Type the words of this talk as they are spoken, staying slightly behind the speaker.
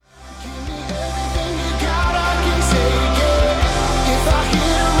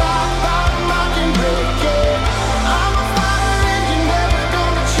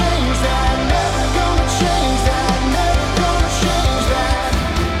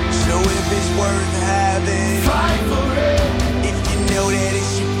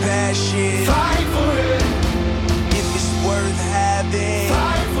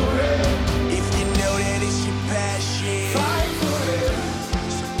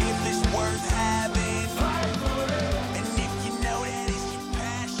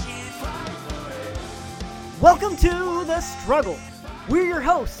Welcome to The Struggle. We're your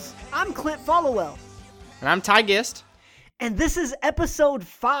hosts. I'm Clint Followell. And I'm Ty Gist. And this is episode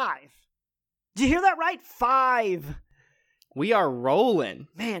 5. Did you hear that right? 5. We are rolling.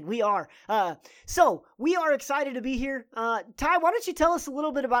 Man, we are. So, we are excited to be here. Ty, why don't you tell us a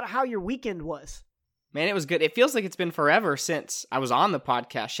little bit about how your weekend was? Man, it was good. It feels like it's been forever since I was on the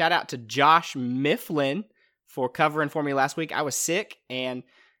podcast. Shout out to Josh Mifflin for covering for me last week. I was sick, and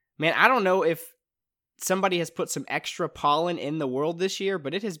man, I don't know if somebody has put some extra pollen in the world this year,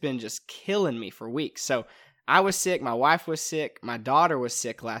 but it has been just killing me for weeks. So I was sick. My wife was sick. My daughter was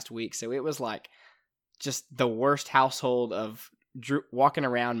sick last week. So it was like just the worst household of walking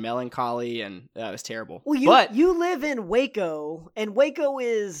around melancholy, and it was terrible. Well, you live in Waco, and Waco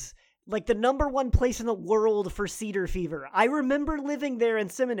is like the number one place in the world for cedar fever. I remember living there in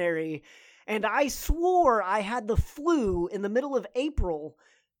seminary, and I swore I had the flu in the middle of April,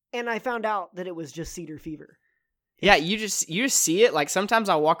 and I found out that it was just cedar fever. Yeah, you just see it. Like sometimes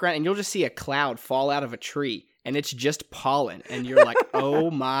I'll walk around and you'll just see a cloud fall out of a tree, and it's just pollen, and you're like,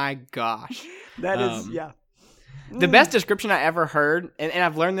 oh my gosh. That is, yeah. The best description I ever heard, and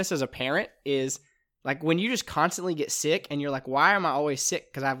I've learned this as a parent, is like when you just constantly get sick and you're like, why am I always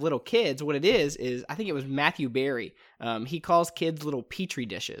sick? Because I have little kids. What it is I think it was Matthew Berry. He calls kids little petri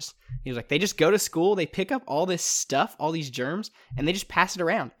dishes. He was like, they just go to school, they pick up all this stuff, all these germs, and they just pass it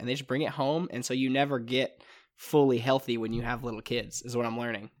around and they just bring it home. And so you never get fully healthy when you have little kids, is what I'm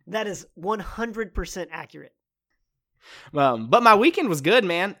learning. That is 100% accurate. But my weekend was good,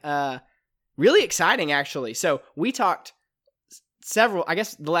 man. Really exciting, actually. So we talked I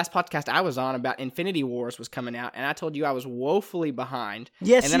guess the last podcast I was on about Infinity Wars was coming out, and I told you I was woefully behind.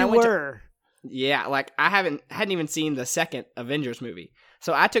 Yes, and then you I went were. Yeah, like I hadn't even seen the second Avengers movie.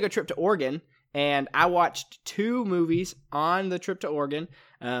 So I took a trip to Oregon, and I watched 2 movies on the trip to Oregon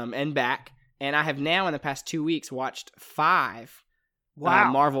and back, and I have now in the past 2 weeks watched 5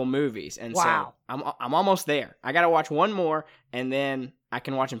 Marvel movies. And so I'm almost there. I got to watch one more, and then I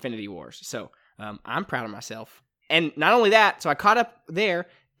can watch Infinity Wars. So I'm proud of myself. And not only that, so I caught up there,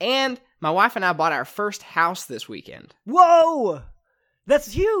 and my wife and I bought our first house this weekend. Whoa!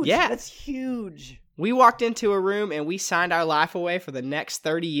 That's huge. Yeah. That's huge. We walked into a room, and we signed our life away for the next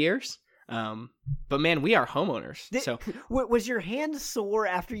 30 years. But man, we are homeowners. So was your hand sore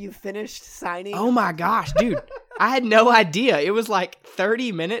after you finished signing? Oh my gosh, dude. I had no idea. It was like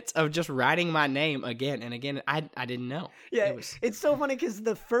 30 minutes of just writing my name again and again. I didn't know. Yeah, it's so funny because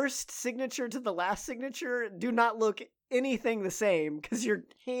the first signature to the last signature do not look anything the same because your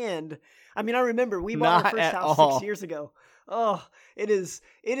hand, I mean, I remember we bought our first house 6 years ago. Oh, it is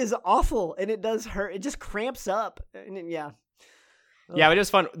awful, and it does hurt. It just cramps up. And yeah. Yeah, but it was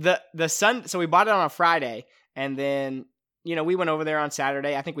fun. The sun. So we bought it on a Friday, and then we went over there on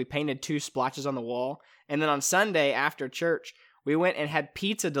Saturday. I think we painted 2 splotches on the wall, and then on Sunday after church, we went and had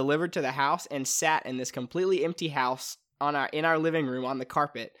pizza delivered to the house and sat in this completely empty house in our living room on the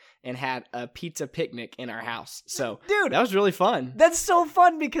carpet and had a pizza picnic in our house. So, dude, that was really fun. That's so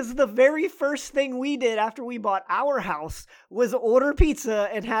fun because the very first thing we did after we bought our house was order pizza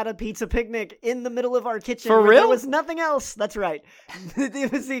and had a pizza picnic in the middle of our kitchen. For real? There was nothing else. That's right.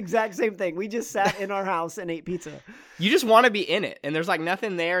 It was the exact same thing. We just sat in our house and ate pizza. You just want to be in it, and there's like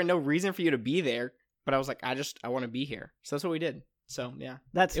nothing there, no reason for you to be there. But I was like, I want to be here. So that's what we did. So yeah,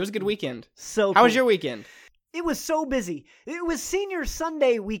 it was a good weekend. So how was your weekend? It was so busy. It was Senior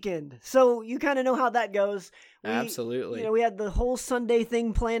Sunday weekend, so you kind of know how that goes. Absolutely. We had the whole Sunday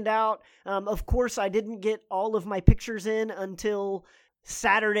thing planned out. Of course, I didn't get all of my pictures in until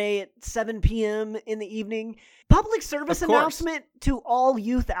Saturday at 7 p.m. in the evening. Public service announcement to all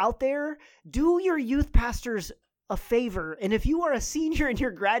youth out there. Do your youth pastors a favor, and if you are a senior and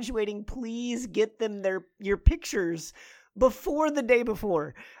you're graduating, please get them your pictures before the day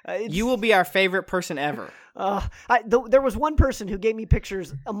before. You will be our favorite person ever. There was one person who gave me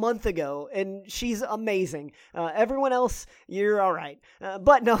pictures a month ago, and she's amazing. Everyone else, you're all right.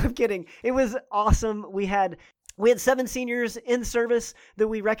 But no, I'm kidding. It was awesome. We had 7 seniors in service that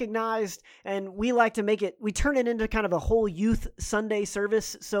we recognized, and we like to we turn it into kind of a whole youth Sunday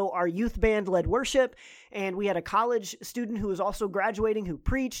service. So our youth band led worship, and we had a college student who was also graduating who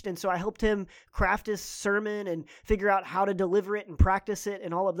preached, and so I helped him craft his sermon and figure out how to deliver it and practice it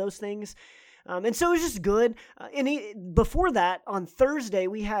and all of those things. And so it was just good. Before that, on Thursday,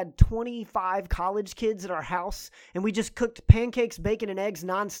 we had 25 college kids at our house, and we just cooked pancakes, bacon, and eggs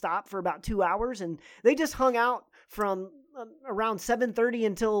nonstop for about 2 hours, and they just hung out from around 7:30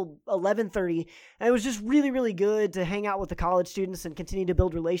 until 11:30. And it was just really, really good to hang out with the college students and continue to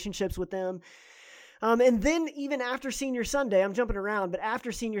build relationships with them. And then even after Senior Sunday, I'm jumping around, but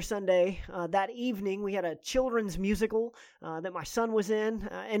after Senior Sunday, that evening, we had a children's musical that my son was in,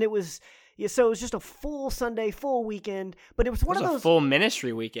 and it was just a full Sunday, full weekend, but it was one of those... a full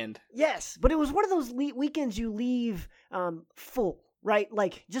ministry weekend. Yes, but it was one of those weekends you leave full, right?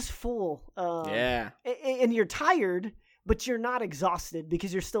 Like, just full. Yeah. And you're tired, but you're not exhausted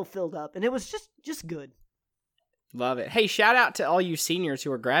because you're still filled up, and it was just good. Love it. Hey, shout out to all you seniors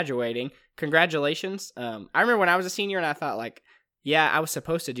who are graduating. Congratulations. I remember when I was a senior and I thought yeah, I was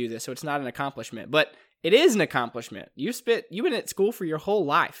supposed to do this, so it's not an accomplishment. But it is an accomplishment. You've been at school for your whole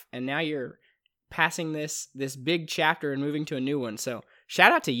life, and now you're passing this big chapter and moving to a new one. So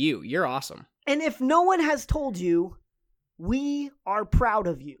shout out to you. You're awesome. And if no one has told you, we are proud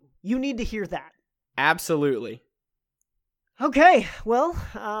of you. You need to hear that. Absolutely. Okay, well,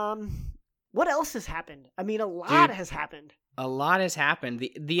 what else has happened? I mean, a lot has happened. A lot has happened.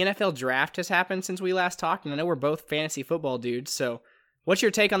 The NFL draft has happened since we last talked, and I know we're both fantasy football dudes, so what's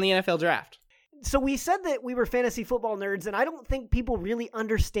your take on the NFL draft? So we said that we were fantasy football nerds, and I don't think people really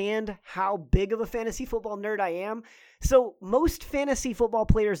understand how big of a fantasy football nerd I am. So most fantasy football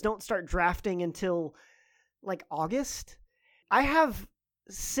players don't start drafting until, August. I have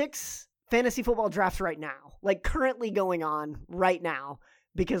 6 fantasy football drafts right now, currently going on right now,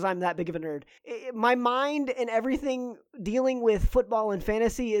 because I'm that big of a nerd. My mind and everything dealing with football and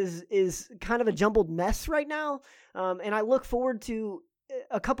fantasy is kind of a jumbled mess right now. And I look forward to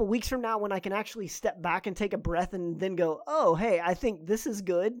a couple weeks from now when I can actually step back and take a breath and then go, oh, hey, I think this is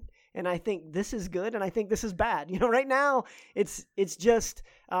good. And I think this is good. And I think this is bad. Right now it's just,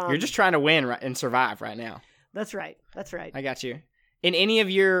 you're just trying to win and survive right now. That's right. I got you. In any of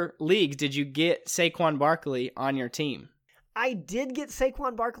your leagues, did you get Saquon Barkley on your team? I did get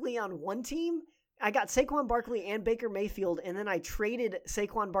Saquon Barkley on one team. I got Saquon Barkley and Baker Mayfield, and then I traded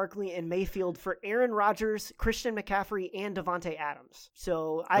Saquon Barkley and Mayfield for Aaron Rodgers, Christian McCaffrey, and Devontae Adams.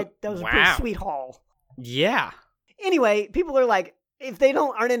 So that was a pretty sweet haul. Yeah. Anyway, people are like, if they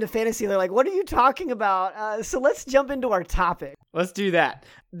aren't into fantasy, they're like, what are you talking about? So let's jump into our topic. Let's do that.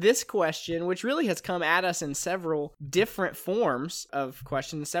 This question, which really has come at us in several different forms of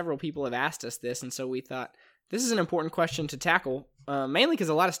questions, several people have asked us this, and so we thought, this is an important question to tackle, mainly because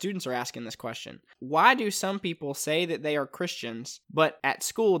a lot of students are asking this question. Why do some people say that they are Christians, but at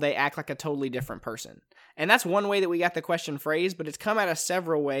school they act like a totally different person? And that's one way that we got the question phrased, but it's come at us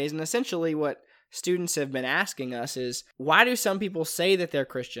several ways. And essentially what students have been asking us is, why do some people say that they're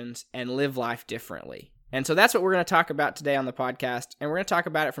Christians and live life differently? And so that's what we're going to talk about today on the podcast, and we're going to talk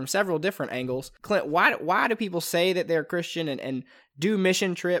about it from several different angles. Clint, why do people say that they're Christian and do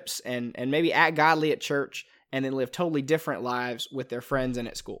mission trips and maybe act godly at church, and then live totally different lives with their friends and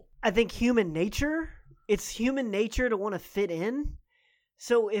at school? I think it's human nature to want to fit in.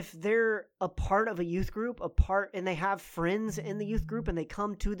 So if they're a part of a youth group, and they have friends in the youth group and they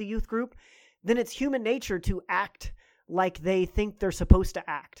come to the youth group, then it's human nature to act like they think they're supposed to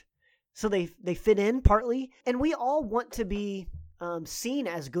act. So they fit in partly, and we all want to be seen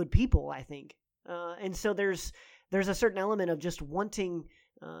as good people, I think. And so there's a certain element of just wanting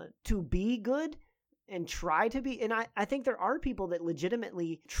to be good and try to be. And I think there are people that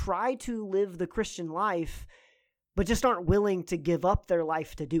legitimately try to live the Christian life, but just aren't willing to give up their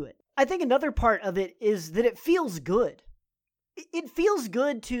life to do it. I think another part of it is that it feels good. It feels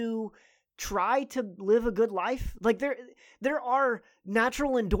good to try to live a good life. There are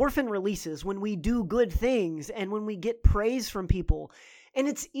natural endorphin releases when we do good things and when we get praise from people. And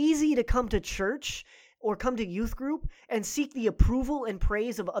it's easy to come to church or come to youth group and seek the approval and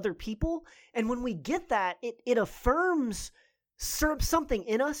praise of other people. And when we get that, it affirms something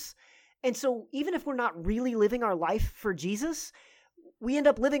in us. And so even if we're not really living our life for Jesus, we end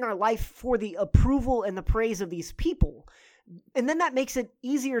up living our life for the approval and the praise of these people. And then that makes it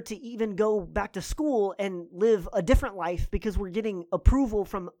easier to even go back to school and live a different life because we're getting approval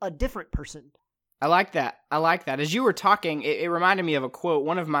from a different person. I like that. As you were talking, it reminded me of a quote.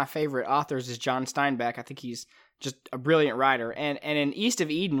 One of my favorite authors is John Steinbeck. I think he's just a brilliant writer. And in East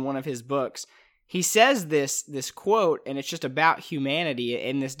of Eden, one of his books, he says this quote, and it's just about humanity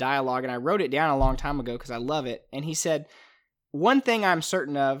in this dialogue. And I wrote it down a long time ago because I love it. And he said, "One thing I'm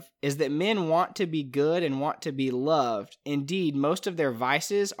certain of is that men want to be good and want to be loved. Indeed, most of their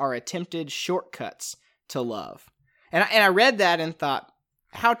vices are attempted shortcuts to love." And I read that and thought,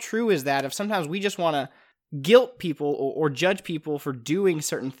 how true is that? If sometimes we just want to guilt people or judge people for doing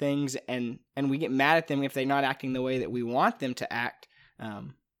certain things, and we get mad at them if they're not acting the way that we want them to act.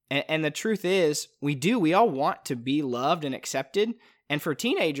 And the truth is, we all want to be loved and accepted. And for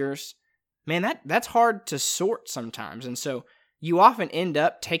teenagers, man, that's hard to sort sometimes. And so you often end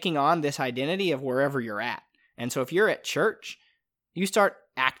up taking on this identity of wherever you're at. And so if you're at church, you start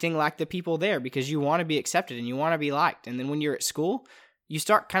acting like the people there because you want to be accepted and you want to be liked. And then when you're at school, you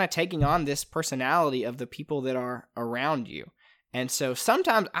start kind of taking on this personality of the people that are around you. And so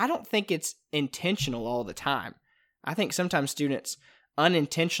sometimes I don't think it's intentional all the time. I think sometimes students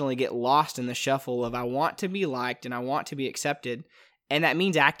unintentionally get lost in the shuffle of I want to be liked and I want to be accepted. And that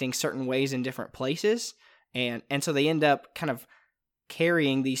means acting certain ways in different places. And so they end up kind of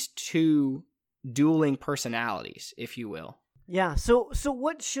carrying these two dueling personalities, if you will. Yeah. So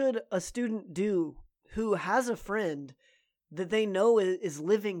what should a student do who has a friend that they know is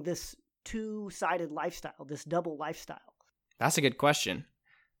living this two-sided lifestyle, this double lifestyle? That's a good question.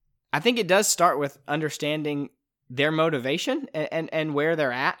 I think it does start with understanding their motivation and where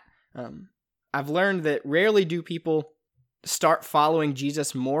they're at. I've learned that rarely do people start following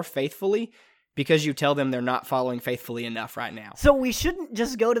Jesus more faithfully because you tell them they're not following faithfully enough right now. So we shouldn't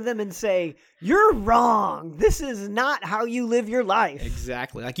just go to them and say, you're wrong. This is not how you live your life.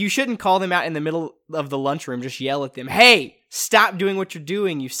 Exactly. Like you shouldn't call them out in the middle of the lunchroom, just yell at them, hey, stop doing what you're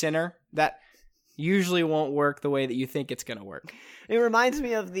doing, you sinner. That usually won't work the way that you think it's going to work. It reminds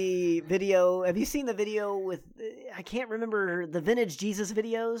me of the video. Have you seen the video with, I can't remember, the vintage Jesus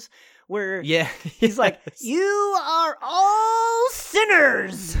videos where he's like, you are all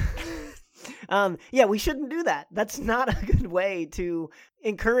sinners. Yeah, we shouldn't do that. That's not a good way to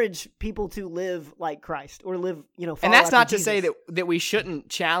encourage people to live like Christ or live, follow And that's not to Jesus. say that we shouldn't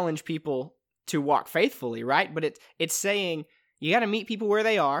challenge people to walk faithfully, right? But it's saying you got to meet people where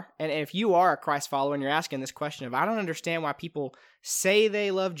they are. And if you are a Christ follower and you're asking this question of, I don't understand why people say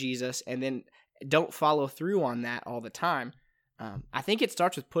they love Jesus and then don't follow through on that all the time. I think it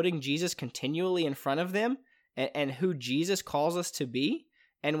starts with putting Jesus continually in front of them and who Jesus calls us to be.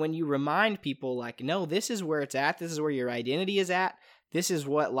 And when you remind people like, no, this is where it's at. This is where your identity is at. This is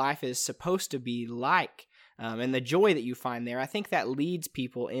what life is supposed to be like. And the joy that you find there, I think that leads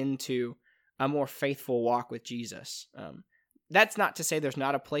people into a more faithful walk with Jesus. That's not to say there's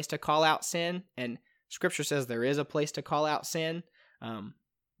not a place to call out sin. And Scripture says there is a place to call out sin.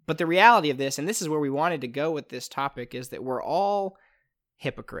 But the reality of this, and this is where we wanted to go with this topic, is that we're all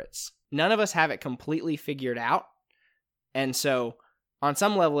hypocrites. None of us have it completely figured out. And so on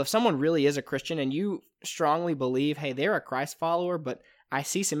some level, if someone really is a Christian and you strongly believe, hey, they're a Christ follower, but I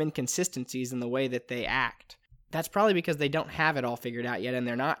see some inconsistencies in the way that they act, that's probably because they don't have it all figured out yet and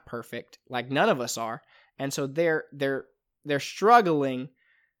they're not perfect, like none of us are. And so they're struggling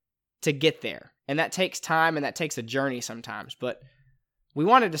to get there. And that takes time and that takes a journey sometimes. But we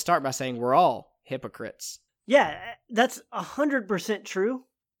wanted to start by saying we're all hypocrites. Yeah, that's 100% true.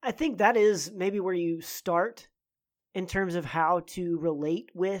 I think that is maybe where you start in terms of how to relate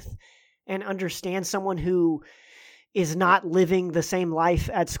with and understand someone who is not living the same life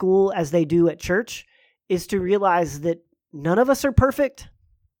at school as they do at church, is to realize that none of us are perfect.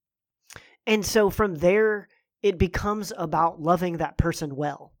 And so from there, it becomes about loving that person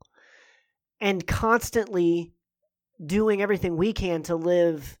well and constantly doing everything we can to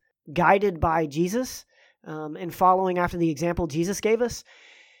live guided by Jesus and following after the example Jesus gave us.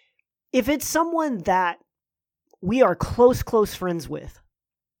 If it's someone that we are close friends with,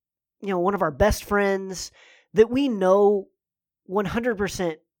 one of our best friends that we know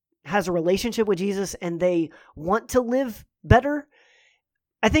 100% has a relationship with Jesus and they want to live better,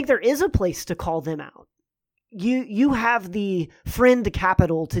 I think there is a place to call them out. You have the friend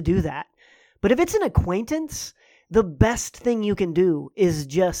capital to do that. But if it's an acquaintance, the best thing you can do is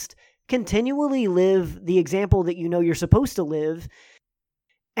just continually live the example that you know you're supposed to live,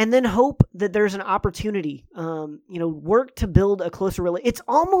 and then hope that there's an opportunity, work to build a closer relationship. It's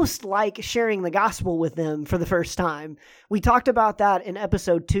almost like sharing the gospel with them for the first time. We talked about that in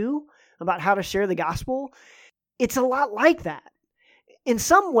episode 2, about how to share the gospel. It's a lot like that. In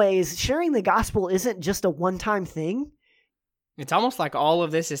some ways, sharing the gospel isn't just a one-time thing. It's almost like all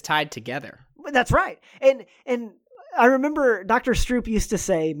of this is tied together. That's right. And I remember Dr. Stroop used to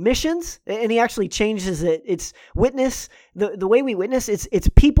say missions, and he actually changes it. It's witness. The way we witness, it's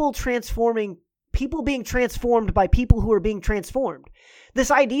people being transformed by people who are being transformed.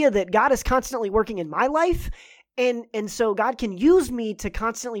 This idea that God is constantly working in my life, and so God can use me to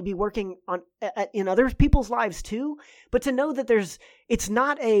constantly be working in other people's lives too. But to know that it's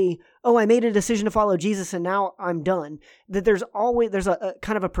not I made a decision to follow Jesus and now I'm done. That there's a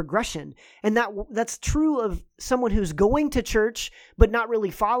kind of a progression, and that's true of someone who's going to church but not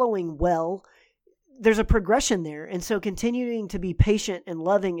really following well. There's a progression there, and so continuing to be patient and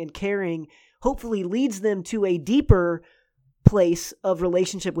loving and caring hopefully leads them to a deeper place of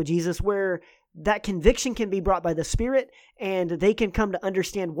relationship with Jesus where that conviction can be brought by the Spirit, and they can come to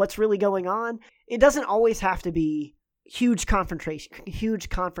understand what's really going on. It doesn't always have to be huge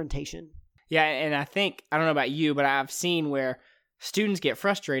confrontation. Yeah, and I think, I don't know about you, but I've seen where students get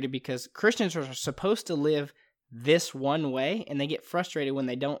frustrated because Christians are supposed to live this one way, and they get frustrated when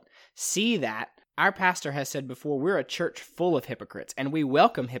they don't see that. Our pastor has said before, we're a church full of hypocrites, and we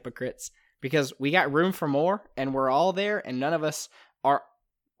welcome hypocrites because we got room for more, and we're all there, and none of us are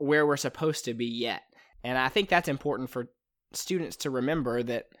where we're supposed to be yet. And I think that's important for students to remember,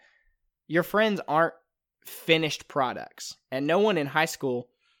 that your friends aren't finished products, and no one in high school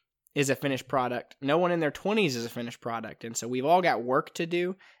is a finished product. No one in their 20s is a finished product, and so we've all got work to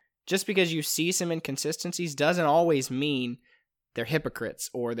do. Just because you see some inconsistencies doesn't always mean they're hypocrites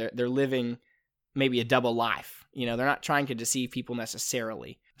or they're living maybe a double life. You know, they're not trying to deceive people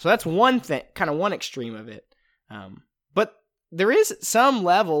necessarily. So that's one thing, kind of one extreme of it. But there is some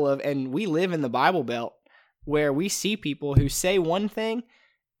level of, and we live in the Bible Belt, where we see people who say one thing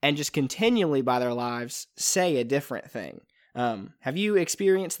and just continually by their lives say a different thing. Have you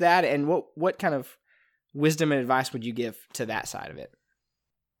experienced that? And what kind of wisdom and advice would you give to that side of it?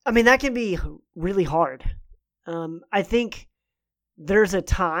 I mean, that can be really hard. I think there's a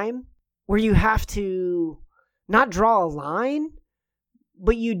time where you have to not draw a line,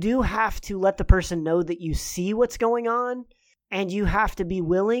 but you do have to let the person know that you see what's going on, and you have to be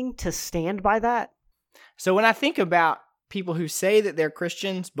willing to stand by that. So when I think about people who say that they're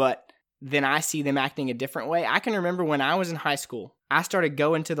Christians, but then I see them acting a different way, I can remember when I was in high school, I started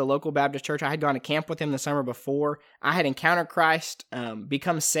going to the local Baptist church. I had gone to camp with him the summer before. I had encountered Christ,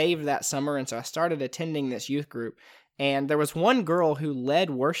 become saved that summer, and so I started attending this youth group. And there was one girl who led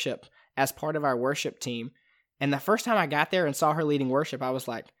worship as part of our worship team. And the first time I got there and saw her leading worship, I was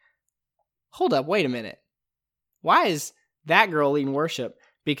like, hold up, wait a minute. Why is that girl leading worship?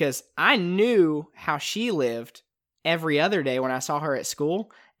 Because I knew how she lived every other day when I saw her at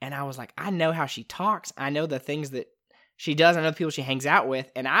school. And I was like, I know how she talks. I know the things that she does. I know the people she hangs out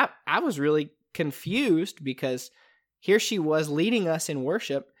with. And I was really confused because here she was leading us in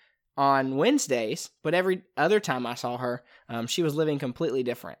worship on Wednesdays, but every other time I saw her, she was living completely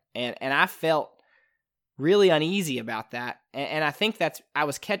different. And I felt really uneasy about that. And I think that's, I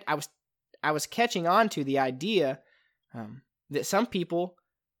was catching on to the idea that some people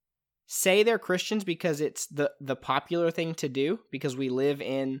say they're Christians because it's the popular thing to do, because we live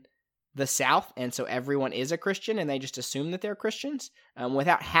in the South, and so everyone is a Christian, and they just assume that they're Christians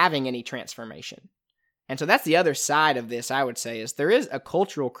without having any transformation. And so that's the other side of this, I would say, is there is a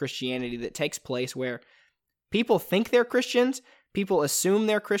cultural Christianity that takes place where people think they're Christians, people assume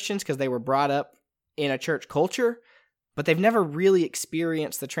they're Christians because they were brought up in a church culture, but they've never really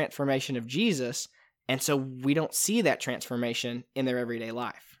experienced the transformation of Jesus, and so we don't see that transformation in their everyday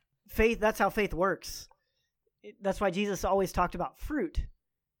life. Faith, that's how faith works. That's why Jesus always talked about fruit.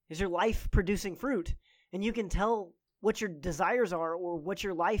 Is your life producing fruit? And you can tell what your desires are or what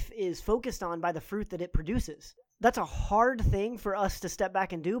your life is focused on by the fruit that it produces. That's a hard thing for us to step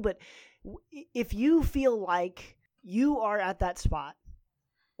back and do, but if you feel like you are at that spot,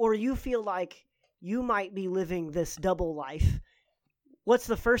 or you feel like you might be living this double life, what's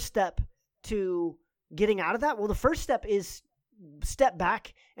the first step to getting out of that? Well, the first step is step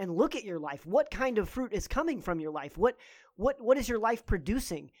back and look at your life. What kind of fruit is coming from your life? What is your life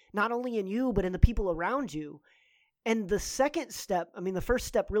producing? Not only in you, but in the people around you. And the second step, the first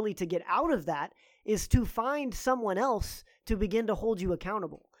step really to get out of that is to find someone else to begin to hold you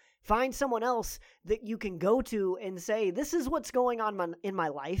accountable. Find someone else that you can go to and say, this is what's going on in my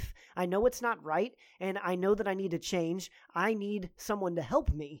life. I know it's not right, and I know that I need to change. I need someone to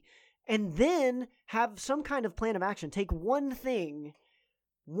help me. And then have some kind of plan of action. Take one thing,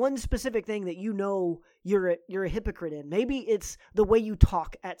 one specific thing that you know you're a hypocrite in. Maybe it's the way you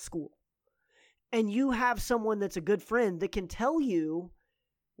talk at school. And you have someone that's a good friend that can tell you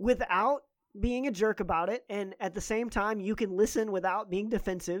without being a jerk about it, and at the same time you can listen without being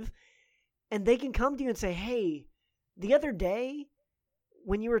defensive, and they can come to you and say, hey, the other day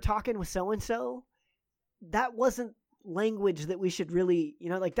when you were talking with so-and-so, that wasn't language that we should really,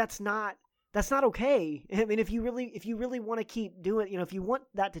 that's not okay. I mean, if you really want to keep doing, if you want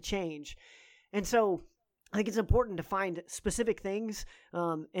that to change. And so I think it's important to find specific things,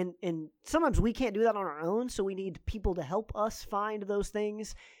 and sometimes we can't do that on our own, so we need people to help us find those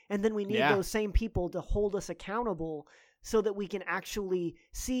things, and then we need those same people to hold us accountable so that we can actually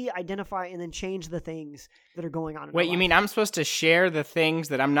see, identify, and then change the things that are going on in our life. Wait, you mean I'm supposed to share the things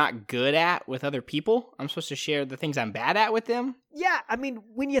that I'm not good at with other people? I'm supposed to share the things I'm bad at with them? Yeah,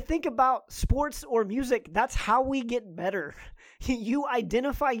 when you think about sports or music, that's how we get better. You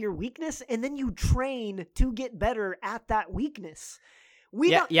identify your weakness, and then you train to get better at that weakness.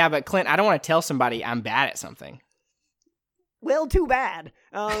 Yeah, but Clint, I don't want to tell somebody I'm bad at something. Well, too bad.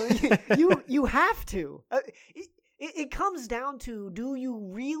 You have to. It comes down to, do you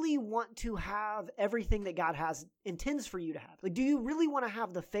really want to have everything that God intends for you to have? Like, do you really want to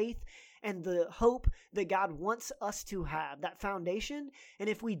have the faith and the hope that God wants us to have, that foundation? And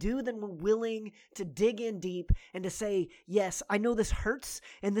if we do, then we're willing to dig in deep and to say, yes, I know this hurts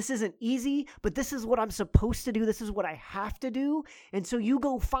and this isn't easy, but this is what I'm supposed to do. This is what I have to do. And so you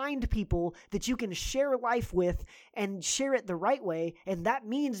go find people that you can share life with and share it the right way. And that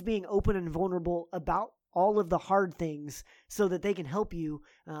means being open and vulnerable about all of the hard things so that they can help you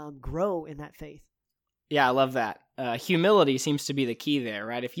grow in that faith. Yeah, I love that. Humility seems to be the key there,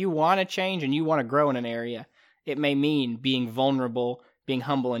 right? If you want to change and you want to grow in an area, it may mean being vulnerable, being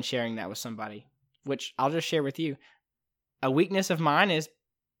humble, and sharing that with somebody, which I'll just share with you. A weakness of mine is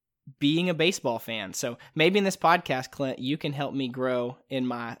being a baseball fan. So maybe in this podcast, Clint, you can help me grow in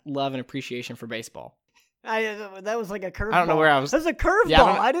my love and appreciation for baseball. That was like a curveball. I don't know where I was. That was a curveball. Yeah,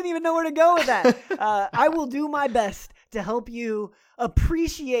 I didn't even know where to go with that. I will do my best to help you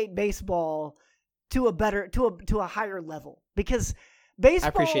appreciate baseball to a higher level, because baseball, I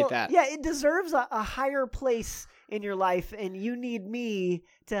appreciate that. Yeah, it deserves a higher place in your life, and you need me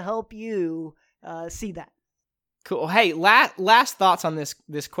to help you see that. Cool. Hey, last thoughts on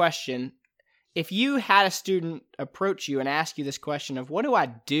this question. If you had a student approach you and ask you this question of, what do I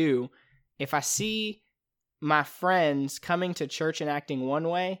do if I see my friends coming to church and acting one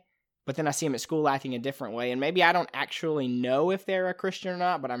way, but then I see them at school acting a different way, and maybe I don't actually know if they're a Christian or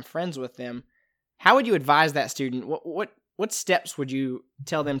not, but I'm friends with them? How would you advise that student? What steps would you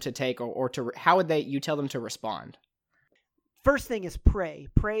tell them to take, or how would you tell them to respond? First thing is pray.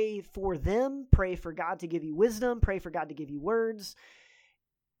 Pray for them. Pray for God to give you wisdom. Pray for God to give you words.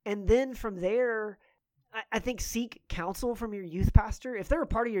 And then from there, I think seek counsel from your youth pastor. If they're a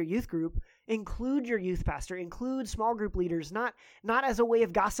part of your youth group, include your youth pastor, include small group leaders, not as a way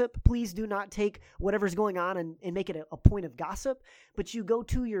of gossip. Please do not take whatever's going on and make it a point of gossip, but you go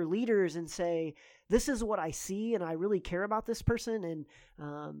to your leaders and say, this is what I see, and I really care about this person,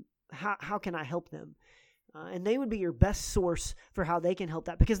 and how can I help them? And they would be your best source for how they can help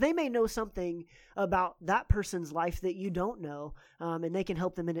that, because they may know something about that person's life that you don't know, and they can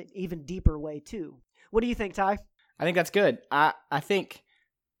help them in an even deeper way too. What do you think, Ty? I think that's good. I think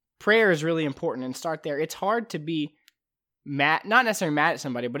prayer is really important, and start there. It's hard to be mad, not necessarily mad at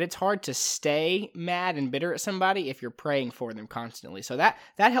somebody, but it's hard to stay mad and bitter at somebody if you're praying for them constantly. So that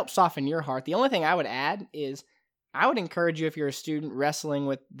helps soften your heart. The only thing I would add is, I would encourage you, if you're a student wrestling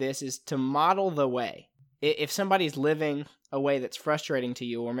with this, is to model the way. If somebody's living a way that's frustrating to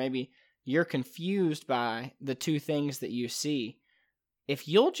you, or maybe you're confused by the two things that you see, if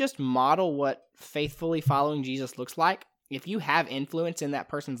you'll just model what faithfully following Jesus looks like, if you have influence in that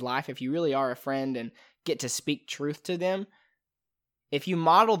person's life, if you really are a friend and get to speak truth to them, if you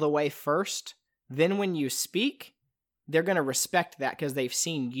model the way first, then when you speak, they're going to respect that because they've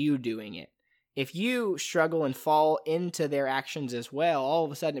seen you doing it. If you struggle and fall into their actions as well, all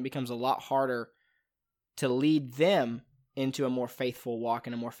of a sudden it becomes a lot harder to lead them into a more faithful walk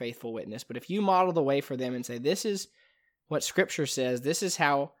and a more faithful witness. But if you model the way for them and say, this is what Scripture says, this is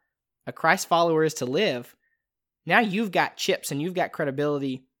how a Christ follower is to live, now you've got chips and you've got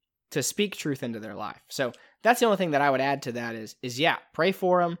credibility to speak truth into their life. So that's the only thing that I would add to that is pray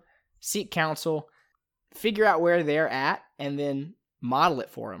for them, seek counsel, figure out where they're at, and then model it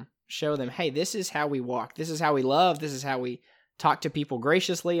for them. Show them, hey, this is how we walk. This is how we love. This is how we talk to people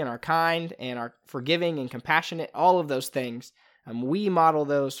graciously and are kind and are forgiving and compassionate, all of those things. We model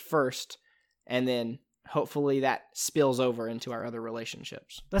those first, and then hopefully that spills over into our other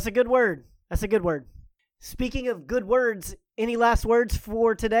relationships. That's a good word. That's a good word. Speaking of good words, any last words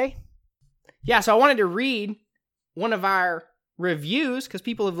for today? Yeah, so I wanted to read one of our reviews because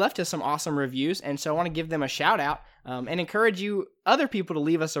people have left us some awesome reviews, and so I want to give them a shout out and encourage you, other people, to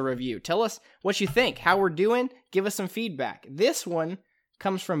leave us a review. Tell us what you think, how we're doing, give us some feedback. This one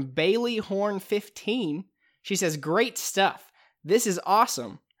comes from Bailey Horn 15. She says, great stuff. This is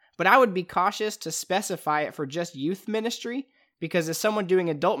awesome, but I would be cautious to specify it for just youth ministry because as someone doing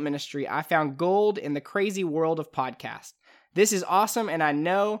adult ministry, I found gold in the crazy world of podcasts. This is awesome, and I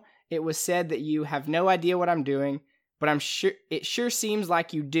know it was said that you have no idea what I'm doing, but I'm sure it sure seems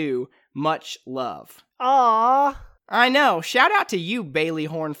like you do. Much love. Aww. I know. Shout out to you, Bailey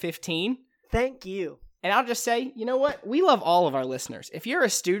Horn 15. Thank you. And I'll just say, you know what? We love all of our listeners. If you're a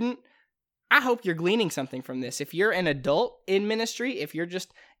student, I hope you're gleaning something from this. If you're an adult in ministry, if you're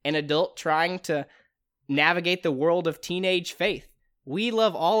just an adult trying to navigate the world of teenage faith. We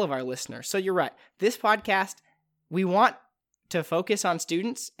love all of our listeners. So you're right. This podcast, we want to focus on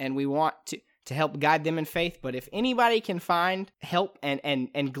students and we want to help guide them in faith. But if anybody can find help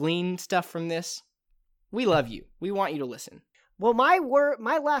and glean stuff from this, we love you. We want you to listen. Well, my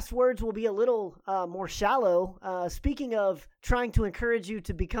last words will be a little more shallow. Speaking of trying to encourage you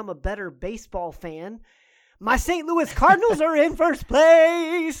to become a better baseball fan, my St. Louis Cardinals are in first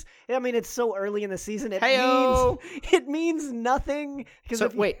place. I mean, it's so early in the season. It means nothing.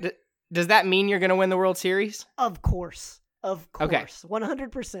 So wait, does that mean you're going to win the World Series? Of course. Okay.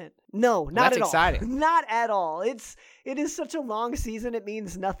 100%. No, not at all. That's exciting. Not at all. It is such a long season. It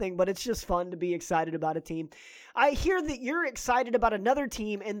means nothing, but it's just fun to be excited about a team. I hear that you're excited about another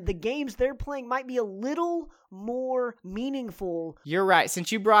team, and the games they're playing might be a little more meaningful. You're right.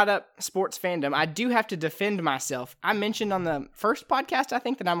 Since you brought up sports fandom, I do have to defend myself. I mentioned on the first podcast, I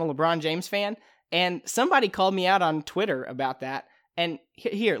think, that I'm a LeBron James fan, and somebody called me out on Twitter about that. And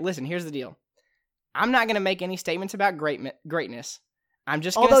listen, here's the deal. I'm not going to make any statements about greatness. I'm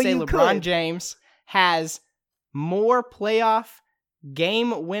just going to say LeBron James has more playoff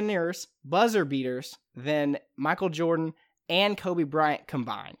game winners, buzzer beaters, than Michael Jordan and Kobe Bryant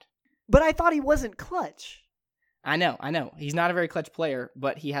combined. But I thought he wasn't clutch. I know. He's not a very clutch player,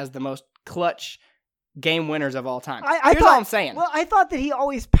 but he has the most clutch game winners of all time. Here's all I'm saying. Well, I thought that he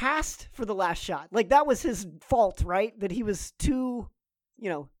always passed for the last shot. Like, that was his fault, right? That he was too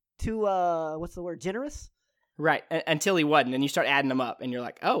what's the word, generous? Right, until he wasn't, and you start adding them up, and you're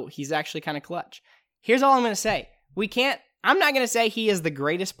like, oh, he's actually kind of clutch. Here's all I'm going to say. I'm not going to say he is the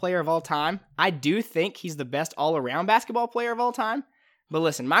greatest player of all time. I do think he's the best all-around basketball player of all time. But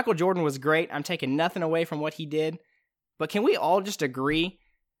listen, Michael Jordan was great. I'm taking nothing away from what he did. But can we all just agree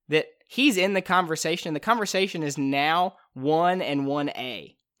that he's in the conversation? The conversation is now 1 and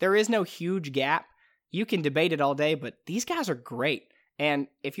 1A. There is no huge gap. You can debate it all day, but these guys are great. And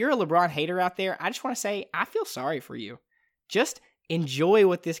if you're a LeBron hater out there, I just want to say, I feel sorry for you. Just enjoy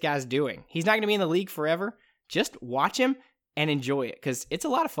what this guy's doing. He's not going to be in the league forever. Just watch him and enjoy it, because it's a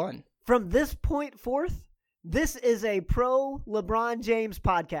lot of fun. From this point forth, this is a pro LeBron James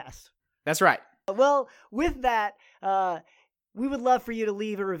podcast. That's right. Well, with that, we would love for you to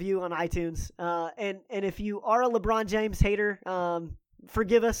leave a review on iTunes. And if you are a LeBron James hater,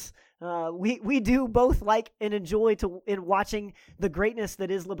 forgive us. We do both like and enjoy in watching the greatness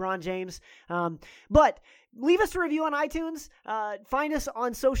that is LeBron James. But leave us a review on iTunes. Find us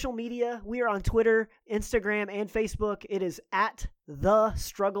on social media. We are on Twitter, Instagram, and Facebook. It is at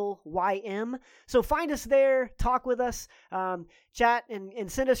 @TheStruggleYM. So find us there, talk with us, chat,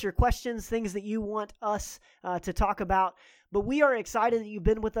 and send us your questions, things that you want us to talk about. But we are excited that you've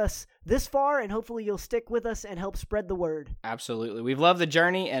been with us this far, and hopefully you'll stick with us and help spread the word. Absolutely. We've loved the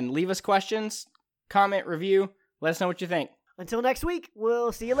journey, and leave us questions, comment, review. Let us know what you think. Until next week,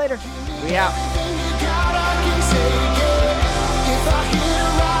 we'll see you later. We out.